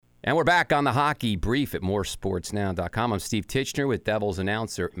And we're back on the Hockey Brief at moresportsnow.com. I'm Steve Titchener with Devils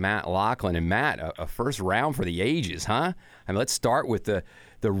announcer Matt Loughlin. And Matt, a first round for the ages, huh? I mean, let's start with the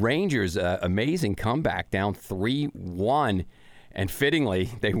Rangers' amazing comeback, down 3-1. And fittingly,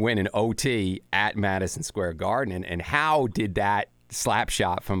 they win in OT at Madison Square Garden. And how did that slap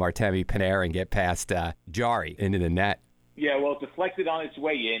shot from Artemi Panarin get past Jari into the net? Yeah, well, it deflected on its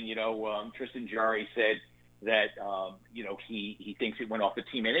way in. Tristan Jari said that, he thinks it went off the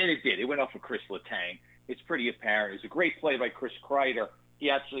team. And it did. It went off of Chris Letang. It's pretty apparent. It was a great play by Chris Kreider. He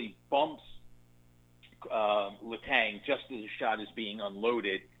actually bumps Letang just as the shot is being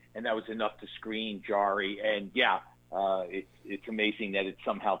unloaded, and that was enough to screen Jari. And, it's amazing that it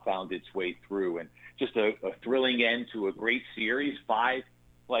somehow found its way through. And just a thrilling end to a great series. 5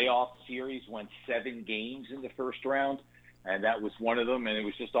 playoff series, went 7 games in the first round. And that was one of them, and it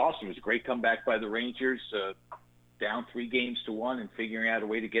was just awesome. It was a great comeback by the Rangers, down 3-1 and figuring out a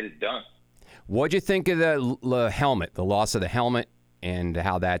way to get it done. What'd you think of the helmet, the loss of the helmet, and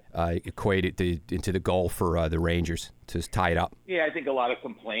how that equated into the goal for the Rangers to tie it up? Yeah, I think a lot of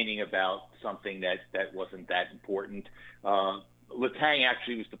complaining about something that wasn't that important. Letang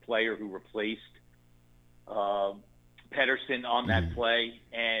actually was the player who replaced Pettersson on that play,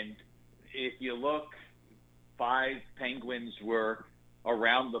 and if you look, 5 Penguins were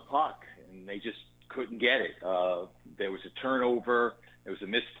around the puck, and they just couldn't get it. There was a turnover. There was a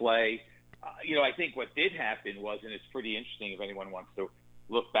misplay. I think what did happen was, and it's pretty interesting if anyone wants to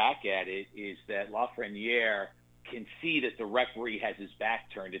look back at it, is that Lafreniere can see that the referee has his back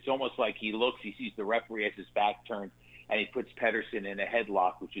turned. It's almost like he sees the referee has his back turned, and he puts Pettersson in a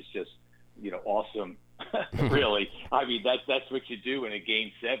headlock, which is just, awesome. Really. I mean, that's what you do in a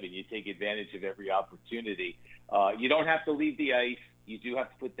Game 7. You take advantage of every opportunity. You don't have to leave the ice. You do have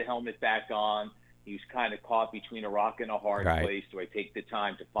to put the helmet back on. He was kind of caught between a rock and a hard place. Do I take the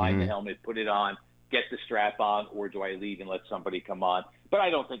time to find the helmet, put it on, get the strap on, or do I leave and let somebody come on? But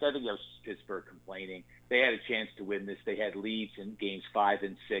I think that was Pittsburgh complaining. They had a chance to win this. They had leads in games 5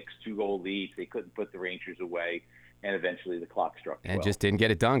 and 6, 2-goal leads. They couldn't put the Rangers away. And eventually the clock struck 12. And just didn't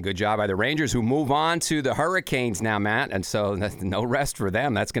get it done. Good job by the Rangers, who move on to the Hurricanes now, Matt. And so no rest for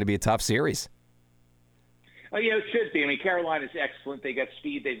them. That's going to be a tough series. Oh, yeah, it should be. I mean, Carolina's excellent. They got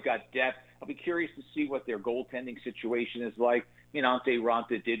speed. They've got depth. I'll be curious to see what their goaltending situation is like. Ante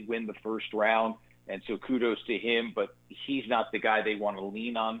Ranta did win the first round, and so kudos to him. But he's not the guy they want to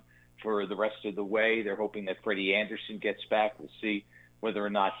lean on for the rest of the way. They're hoping that Freddie Anderson gets back. We'll see whether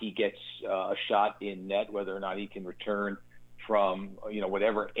or not he gets a shot in net, whether or not he can return from,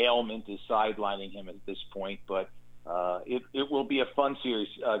 whatever ailment is sidelining him at this point. But it will be a fun series.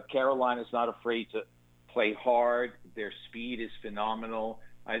 Carolina's not afraid to play hard. Their speed is phenomenal.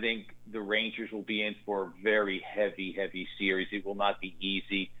 I think the Rangers will be in for a very heavy, heavy series. It will not be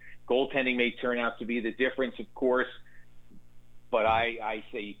easy. Goaltending may turn out to be the difference, of course, but I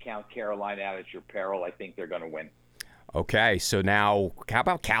say you count Carolina out at your peril. I think they're going to win. Okay, so now how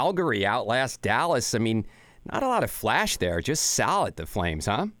about Calgary outlast Dallas? I mean, not a lot of flash there, just solid, the Flames,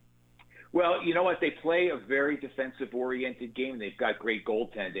 huh? Well, you know what? They play a very defensive-oriented game. They've got great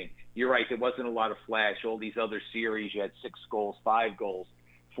goaltending. You're right, there wasn't a lot of flash. All these other series, you had 6 goals, 5 goals,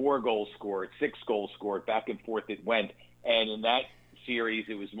 4 goals scored, 6 goals scored, back and forth it went. And in that series,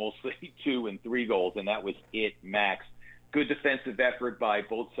 it was mostly 2 and 3 goals, and that was it, max. Good defensive effort by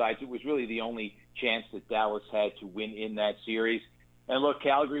both sides. It was really the only chance that Dallas had to win in that series. And look,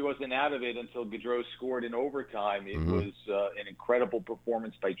 Calgary wasn't out of it until Gaudreau scored in overtime. It was an incredible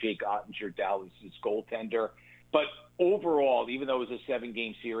performance by Jake Ottinger, Dallas's goaltender. But overall, even though it was a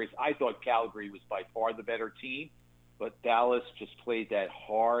 7-game series, I thought Calgary was by far the better team. But Dallas just played that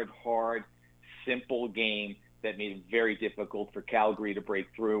hard, simple game that made it very difficult for Calgary to break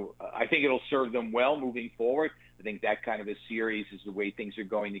through. I think it'll serve them well moving forward. I think that kind of a series is the way things are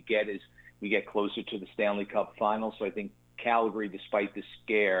going to get as we get closer to the Stanley Cup final. So I think Calgary, despite the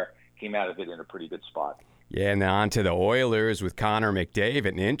scare, came out of it in a pretty good spot. Yeah, and on to the Oilers with Connor McDavid.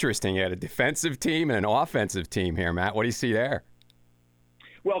 And interesting, you had a defensive team and an offensive team here, Matt. What do you see there?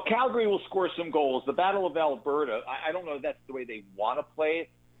 Well, Calgary will score some goals. The Battle of Alberta, I don't know if that's the way they want to play it,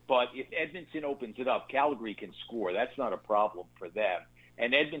 but if Edmonton opens it up, Calgary can score. That's not a problem for them.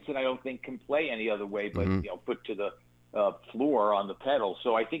 And Edmonton, I don't think, can play any other way but put to the floor on the pedal.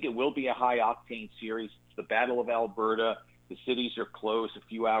 So I think it will be a high-octane series. It's the Battle of Alberta. The cities are close, a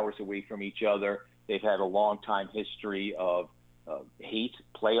few hours away from each other. They've had a long-time history of hate,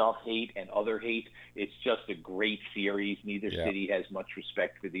 playoff hate, and other hate. It's just a great series. Neither city has much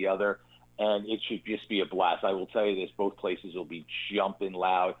respect for the other, and it should just be a blast. I will tell you this, both places will be jumping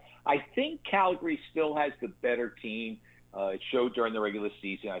loud. I think Calgary still has the better team, It showed during the regular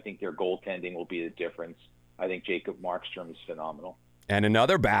season. I think their goaltending will be the difference. I think Jacob Markstrom is phenomenal. And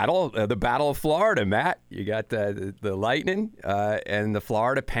another battle, the Battle of Florida, Matt. You got the Lightning and the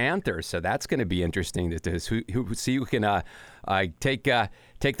Florida Panthers, so that's going to be interesting to see who can take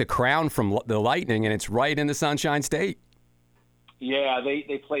the crown from the Lightning, and it's right in the Sunshine State. Yeah,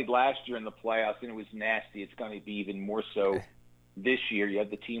 they played last year in the playoffs, and it was nasty. It's going to be even more so this year. You have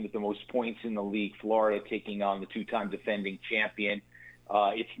the team with the most points in the league, Florida, taking on the two-time defending champion.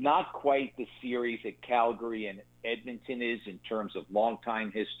 It's not quite the series that Calgary and Edmonton is in terms of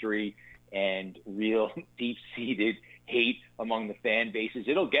long-time history and real deep-seated hate among the fan bases.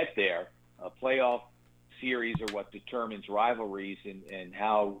 It'll get there. Playoff series are what determines rivalries and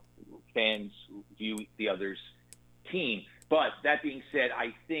how fans view the other's team. But that being said,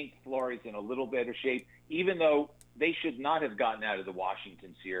 I think Florida's in a little better shape, even though they should not have gotten out of the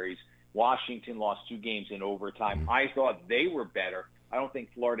Washington series. Washington lost 2 games in overtime. I thought they were better. I don't think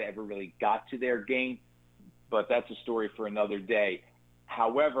Florida ever really got to their game, but that's a story for another day.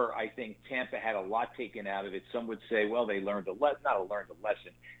 However, I think Tampa had a lot taken out of it. Some would say, well, they learned not learned a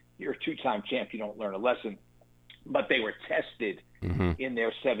lesson. You're a 2-time champ, you don't learn a lesson. But they were tested in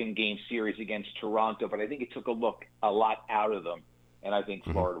their 7-game series against Toronto. But I think it took a lot out of them, and I think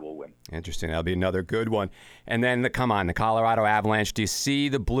Florida will win. Interesting. That'll be another good one. And then, the Colorado Avalanche. Do you see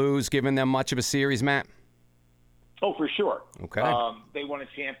the Blues giving them much of a series, Matt? Oh, for sure. Okay. They won a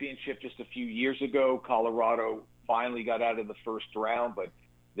championship just a few years ago. Colorado finally got out of the first round, but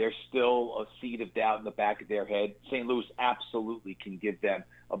there's still a seed of doubt in the back of their head. St. Louis absolutely can give them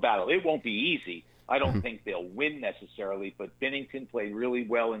a battle. It won't be easy. I don't think they'll win necessarily, but Binnington played really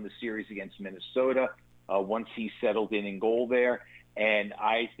well in the series against Minnesota once he settled in goal there. And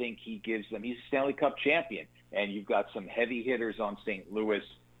I think he gives them – he's a Stanley Cup champion. And you've got some heavy hitters on St. Louis.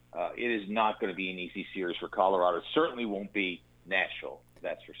 It is not going to be an easy series for Colorado. It certainly won't be Nashville,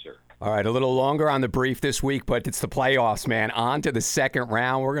 that's for sure. All right, a little longer on the brief this week, but it's the playoffs, man. On to the second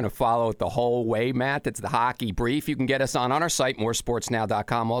round. We're going to follow it the whole way, Matt. That's the hockey brief. You can get us on our site,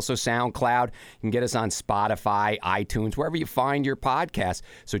 moresportsnow.com, also SoundCloud. You can get us on Spotify, iTunes, wherever you find your podcast.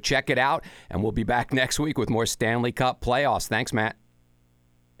 So check it out, and we'll be back next week with more Stanley Cup playoffs. Thanks, Matt.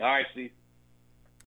 All right, Steve.